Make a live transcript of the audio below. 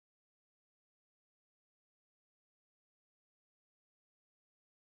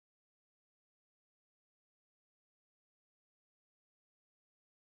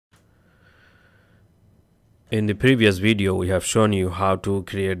In the previous video, we have shown you how to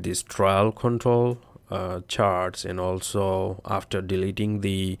create these trial control charts, and also after deleting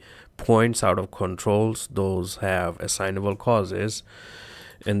the points out of controls, those have assignable causes,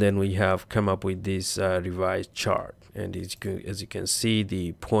 and then we have come up with this revised chart. And as you can see,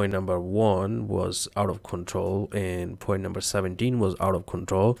 the point number 1 was out of control and point number 17 was out of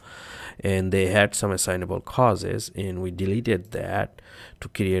control, and they had some assignable causes, and we deleted that to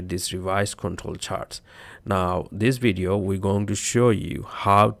create these revised control charts. Now this video we're going to show you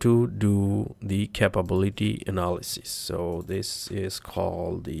how to do the capability analysis. So this is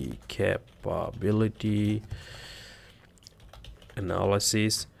called the capability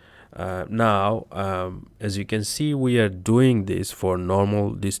analysis. As you can see, we are doing this for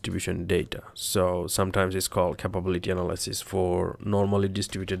normal distribution data. So sometimes it's called capability analysis for normally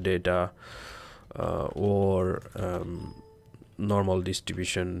distributed data, or normal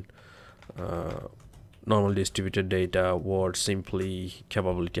distributed data, or simply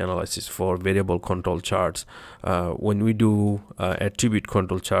capability analysis for variable control charts. When we do attribute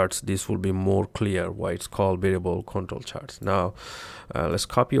control charts, this will be more clear why it's called variable control charts. Now let's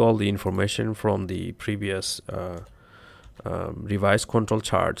copy all the information from the previous revised control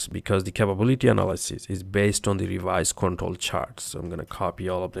charts, because the capability analysis is based on the revised control charts. So I'm going to copy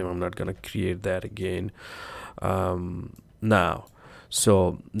all of them. I'm not going to create that again.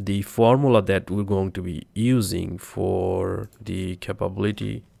 So the formula that we're going to be using for the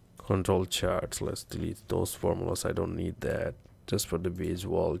capability control charts, let's delete those formulas. I don't need that. Just for the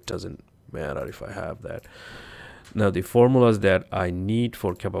visual, it doesn't matter if I have that. Now the formulas that I need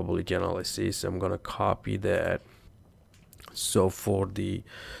for capability analysis, I'm going to copy that. So for the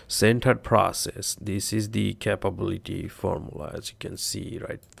centered process, this is the capability formula. As you can see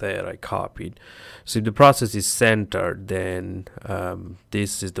right there, I copied. So if the process is centered, then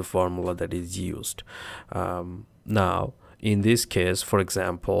this is the formula that is used. Now in this case, for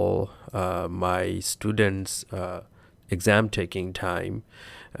example, my students exam taking time,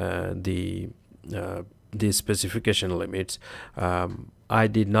 the specification limits, I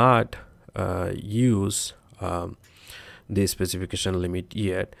did not use the specification limit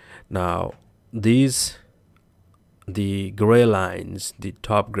yet. Now the gray lines, the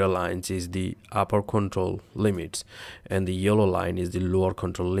top gray lines is the upper control limits, and the yellow line is the lower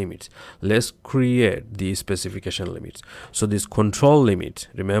control limits. Let's create the specification limits. So this control limits,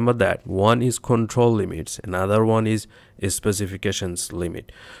 remember that one is control limits, another one is specifications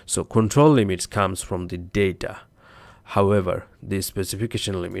limit. So control limits comes from the data. However, the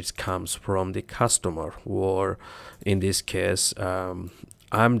specification limits comes from the customer, or in this case, I'm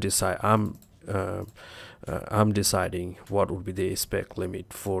deciding what would be the spec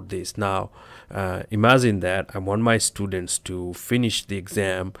limit for this. Now, imagine that I want my students to finish the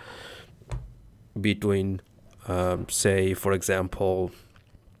exam between, say, for example,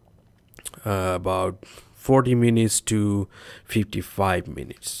 about 40 minutes to 55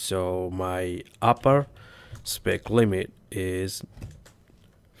 minutes. So my upper spec limit is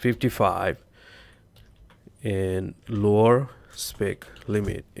 55 and lower spec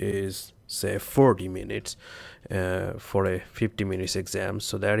limit is, say, 40 minutes for a 50 minutes exam.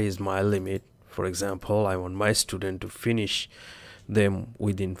 So that is my limit. For example, I want my student to finish them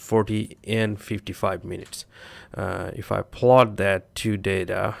within 40 and 55 minutes. If I plot that to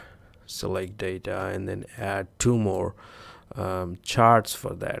data, select data, and then add two more charts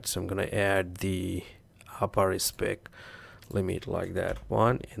for that. So I'm going to add the upper spec limit like that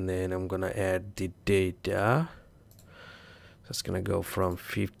one, and then I'm gonna add the data. So it's gonna go from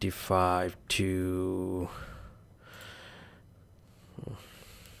 55 to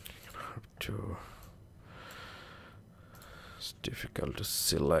it's difficult to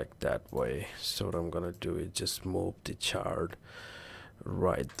select that way. So what I'm gonna do is just move the chart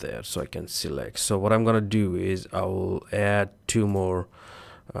right there so I can select. So what I'm gonna do is I will add two more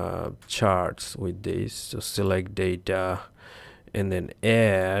charts with this. So select data and then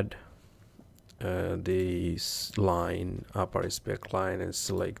add this line, upper spec line, and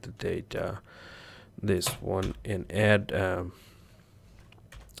select the data, this one, and add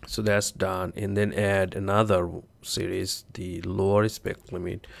so that's done. And then add another series, the lower spec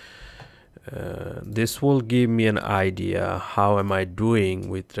limit. This will give me an idea how am I doing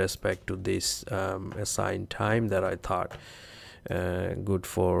with respect to this assigned time that I thought good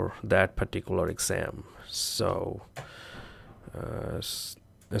for that particular exam. So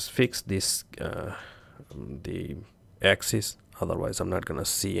let's fix this the axis, otherwise I'm not gonna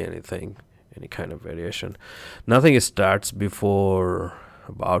see anything, any kind of variation. Nothing starts before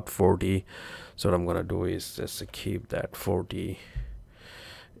about 40, so what I'm gonna do is just keep that 40,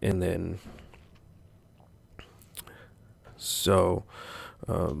 and then So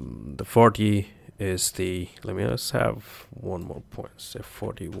the 40 is the, let's have one more point, say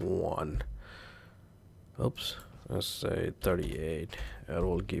 41. Oops, let's say 38. It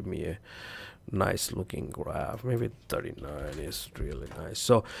will give me a nice looking graph. Maybe 39 is really nice.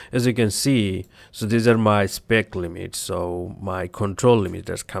 So as you can see, so these are my spec limits, so my control limit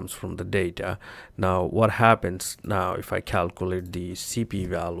that comes from the data. Now what happens now if I calculate the CP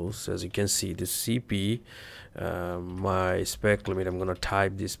values? As you can see, the CP, my spec limit, I'm going to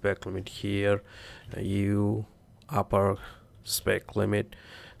type the spec limit here, U upper spec limit,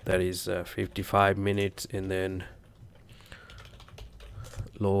 that is 55 minutes, and then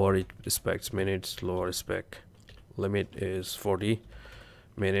lower spec minutes, lower spec limit is 40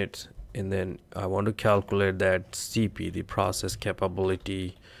 minutes, and then I want to calculate that CP, the process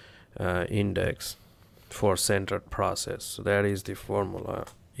capability index for centered process. So that is the formula,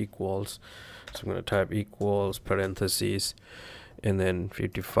 equals, so I'm going to type equals parentheses and then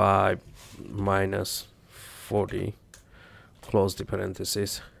 55 minus 40, close the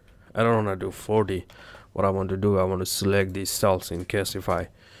parentheses. I don't want to do 40. What I want to do, I want to select these cells in case if I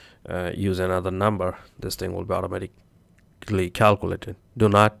use another number, this thing will be automatically calculated. Do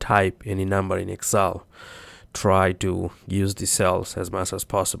not type any number in Excel. Try to use the cells as much as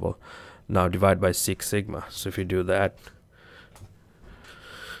possible. Now divide by 6 sigma. So if you do that,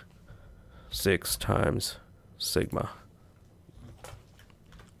 6 times sigma.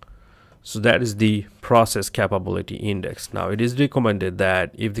 So that is the process capability index. Now it is recommended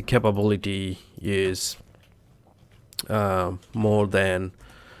that if the capability is more than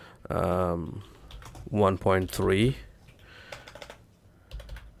 1.3,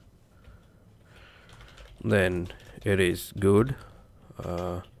 then it is good.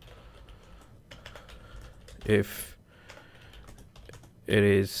 If it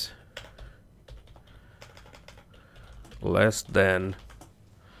is less than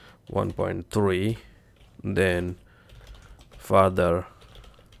 1.3, then further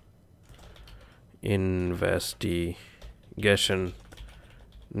investigation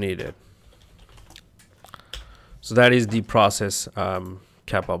needed. So that is the process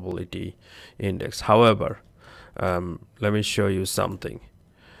capability index. However, let me show you something.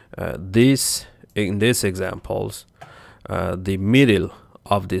 In these examples, the middle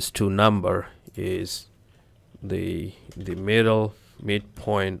of these two number is the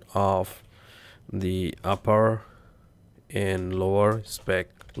midpoint of the upper and lower spec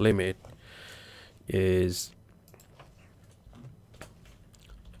limit is,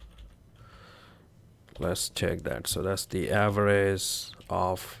 let's check that. So that's the average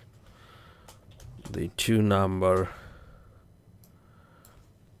of the two number.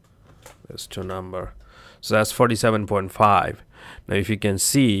 There's two number. So that's 47.5. Now if you can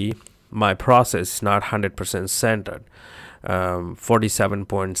see, my process is not 100% centered.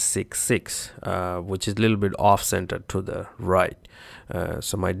 47.66, which is a little bit off centered to the right.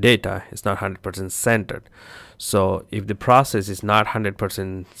 So my data is not 100% centered. So if the process is not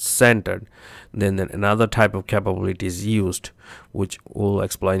 100% centered, then another type of capability is used, which we'll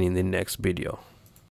explain in the next video.